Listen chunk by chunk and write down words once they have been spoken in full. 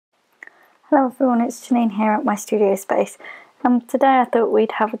Hello everyone, it's Janine here at my studio space. Today I thought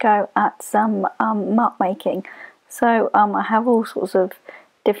we'd have a go at some mark making. So I have all sorts of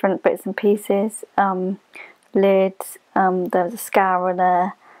different bits and pieces, lids, there's a scourer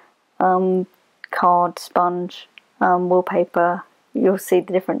there, card, sponge, wallpaper. You'll see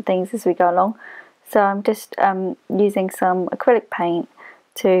the different things as we go along. So I'm just using some acrylic paint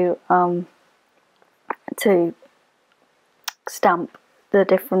to stamp the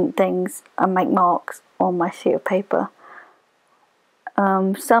different things and make marks on my sheet of paper.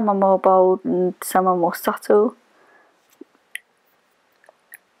 Some are more bold and some are more subtle,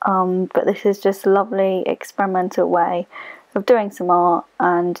 but this is just a lovely experimental way of doing some art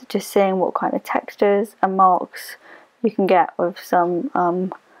and just seeing what kind of textures and marks you can get with some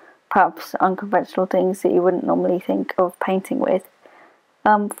perhaps unconventional things that you wouldn't normally think of painting with.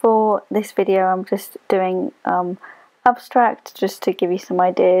 For this video I'm just doing abstract, just to give you some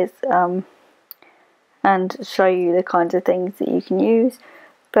ideas and show you the kinds of things that you can use.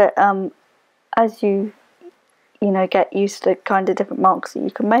 But as you get used to the kind of different marks that you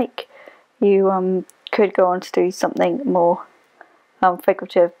can make, you could go on to do something more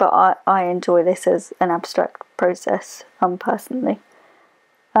figurative, but I enjoy this as an abstract process personally.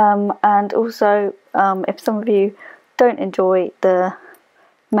 And also if some of you don't enjoy the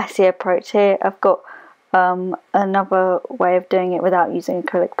messy approach here, I've got another way of doing it without using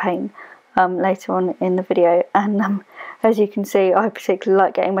acrylic paint later on in the video. And as you can see, I particularly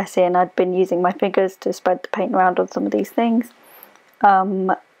like getting messy, and I'd been using my fingers to spread the paint around on some of these things.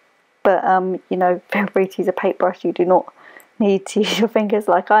 But feel free to use a paintbrush. You do not need to use your fingers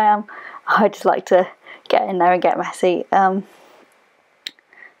like I am. I just like to get in there and get messy.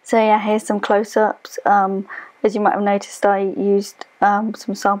 So yeah, here's some close-ups. As you might have noticed, I used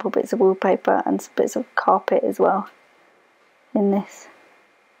some sample bits of wallpaper and some bits of carpet as well in this.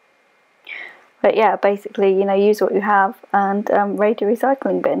 But yeah, basically, use what you have and raid your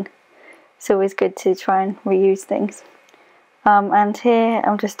recycling bin. It's always good to try and reuse things. And here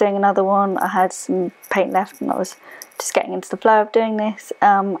I'm just doing another one. I had some paint left and I was just getting into the flow of doing this.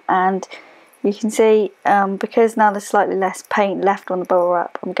 And you can see, because now there's slightly less paint left on the bubble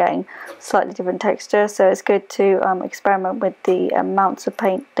wrap, I'm getting slightly different texture, so it's good to experiment with the amounts of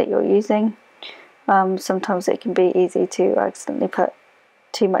paint that you're using. Sometimes it can be easy to accidentally put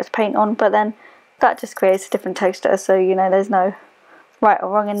too much paint on, but then that just creates a different texture, so there's no right or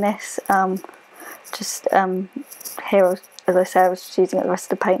wrong in this. Here, as I said, I was just using the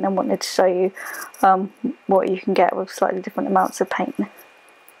rest of the paint and I wanted to show you what you can get with slightly different amounts of paint.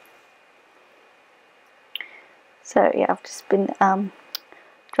 So yeah, I've just been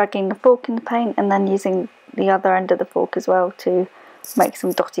dragging the fork in the paint and then using the other end of the fork as well to make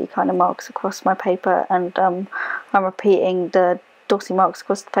some dotty kind of marks across my paper, and I'm repeating the dotty marks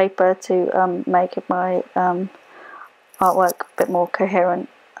across the paper to make my artwork a bit more coherent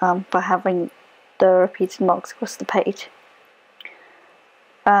by having the repeated marks across the page.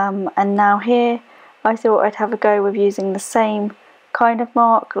 And now here I thought I'd have a go with using the same kind of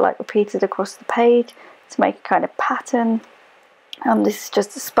mark, like repeated across the page, to make a kind of pattern. This is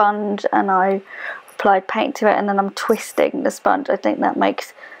just a sponge and I applied paint to it, and then I'm twisting the sponge. I think that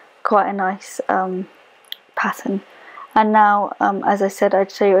makes quite a nice pattern. And now, as I said,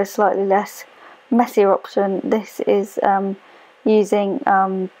 I'd show you a slightly less messier option. This is using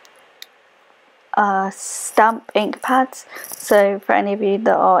stamp ink pads. So for any of you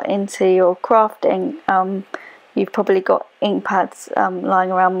that are into your crafting, you've probably got ink pads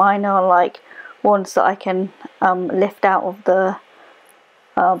lying around. Mine are like ones that I can lift out of the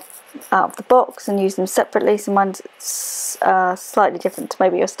box and use them separately. So mine's slightly different to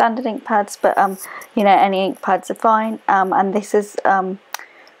maybe your standard ink pads, but any ink pads are fine. And this is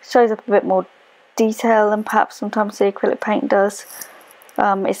shows up a bit more detail than perhaps sometimes the acrylic paint does.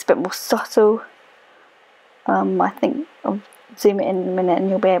 It's a bit more subtle. I think I'll zoom it in a minute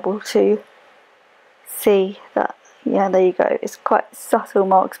and you'll be able to see that. Yeah, there you go. It's quite subtle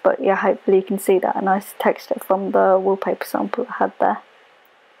marks, but yeah, hopefully you can see that a nice texture from the wallpaper sample I had there.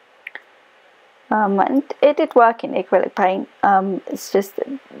 And it did work in the acrylic paint. It's just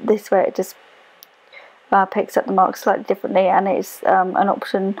this way it just picks up the marks slightly differently, and it's an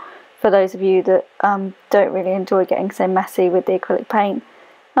option for those of you that don't really enjoy getting so messy with the acrylic paint.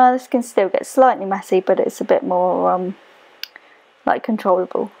 This can still get slightly messy, but it's a bit more like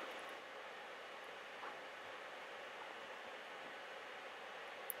controllable.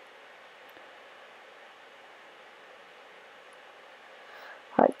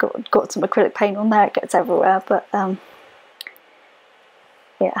 Got some acrylic paint on there, it gets everywhere, but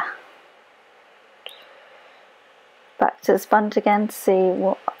yeah. back to the sponge again to see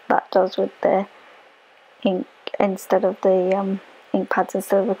what that does with the ink instead of the ink pads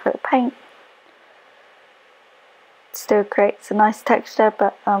instead of acrylic paint. Still creates a nice texture,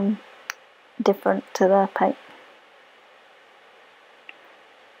 but different to the paint.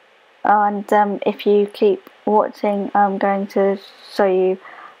 And if you keep watching, I'm going to show you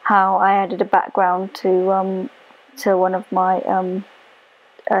how I added a background to one of my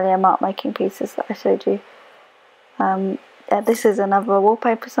earlier mark making pieces that I showed you. This is another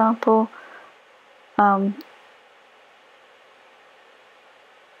wallpaper sample. Yeah,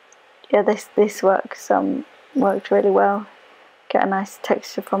 this works worked really well. Get a nice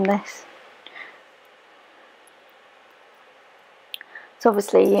texture from this. So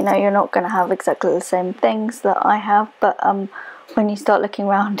obviously, you know, you're not going to have exactly the same things that I have, but when you start looking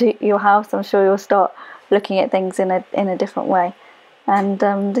around your house, I'm sure you'll start looking at things in a different way. And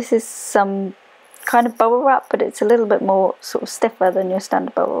this is some kind of bubble wrap, but it's a little bit more sort of stiffer than your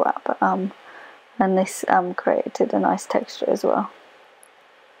standard bubble wrap. And this created a nice texture as well.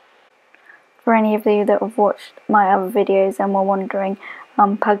 For any of you that have watched my other videos and were wondering,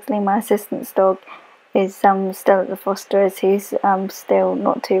 Pugsley, my assistant's dog, is still at the fosterers. He's still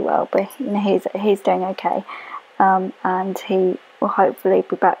not too well, but you know, he's doing okay, and he will hopefully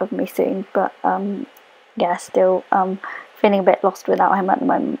be back with me soon. But yeah, still feeling a bit lost without him at the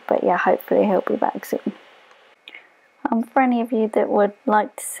moment. But yeah, hopefully he'll be back soon. For any of you that would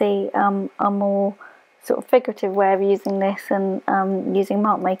like to see a more sort of figurative way of using this and using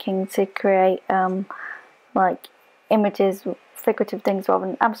mark making to create like images, figurative things rather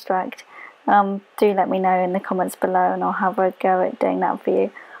than abstract, do let me know in the comments below, and I'll have a go at doing that for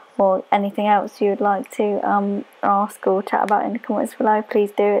you. Or anything else you would like to ask or chat about in the comments below,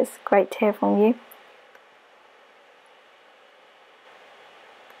 please do. It's great to hear from you.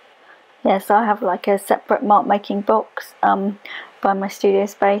 Yeah, so I have like a separate mark making box by my studio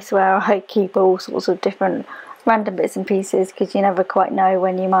space where I keep all sorts of different random bits and pieces, because you never quite know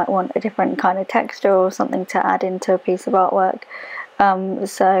when you might want a different kind of texture or something to add into a piece of artwork.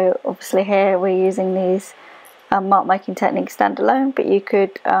 So obviously here we're using these mark making techniques standalone, but you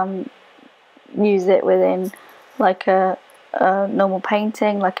could use it within like a normal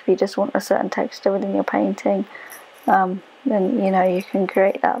painting. Like if you just want a certain texture within your painting, then you know you can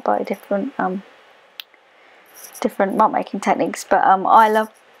create that by different mark making techniques. But I love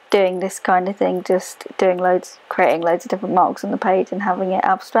doing this kind of thing, just creating loads of different marks on the page and having it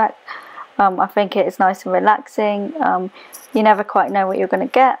abstract. I think it's nice and relaxing. You never quite know what you're going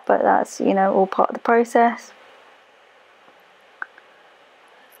to get, but that's, you know, all part of the process.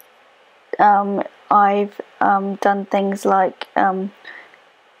 I've done things like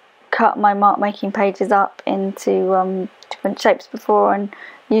cut my mark making pages up into different shapes before and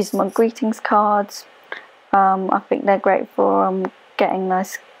used them on greetings cards. I think they're great for getting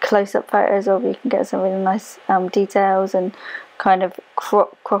nice close-up photos, or you can get some really nice details and kind of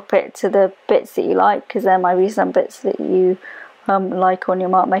crop it to the bits that you like, because there might be some bits that you like on your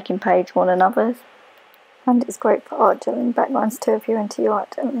mark making page more than others. And it's great for art journaling backgrounds too, if you're into your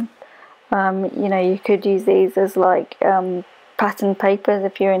art journaling. You know, you could use these as like pattern papers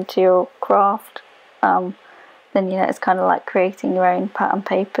if you're into your craft. Then you know, it's kind of like creating your own pattern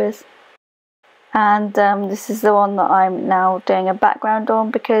papers. And this is the one that I'm now doing a background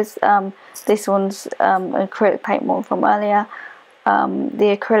on, because this one's acrylic paint one from earlier.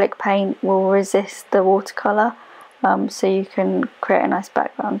 The acrylic paint will resist the watercolour, so you can create a nice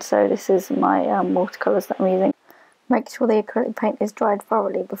background. So this is my watercolours that I'm using. Make sure the acrylic paint is dried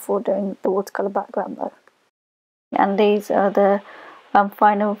thoroughly before doing the watercolour background though. And these are the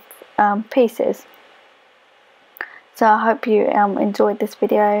final pieces. So I hope you enjoyed this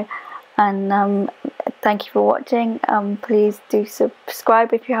video, and thank you for watching. Please do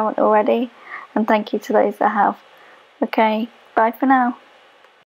subscribe if you haven't already, and thank you to those that have. Okay, bye for now.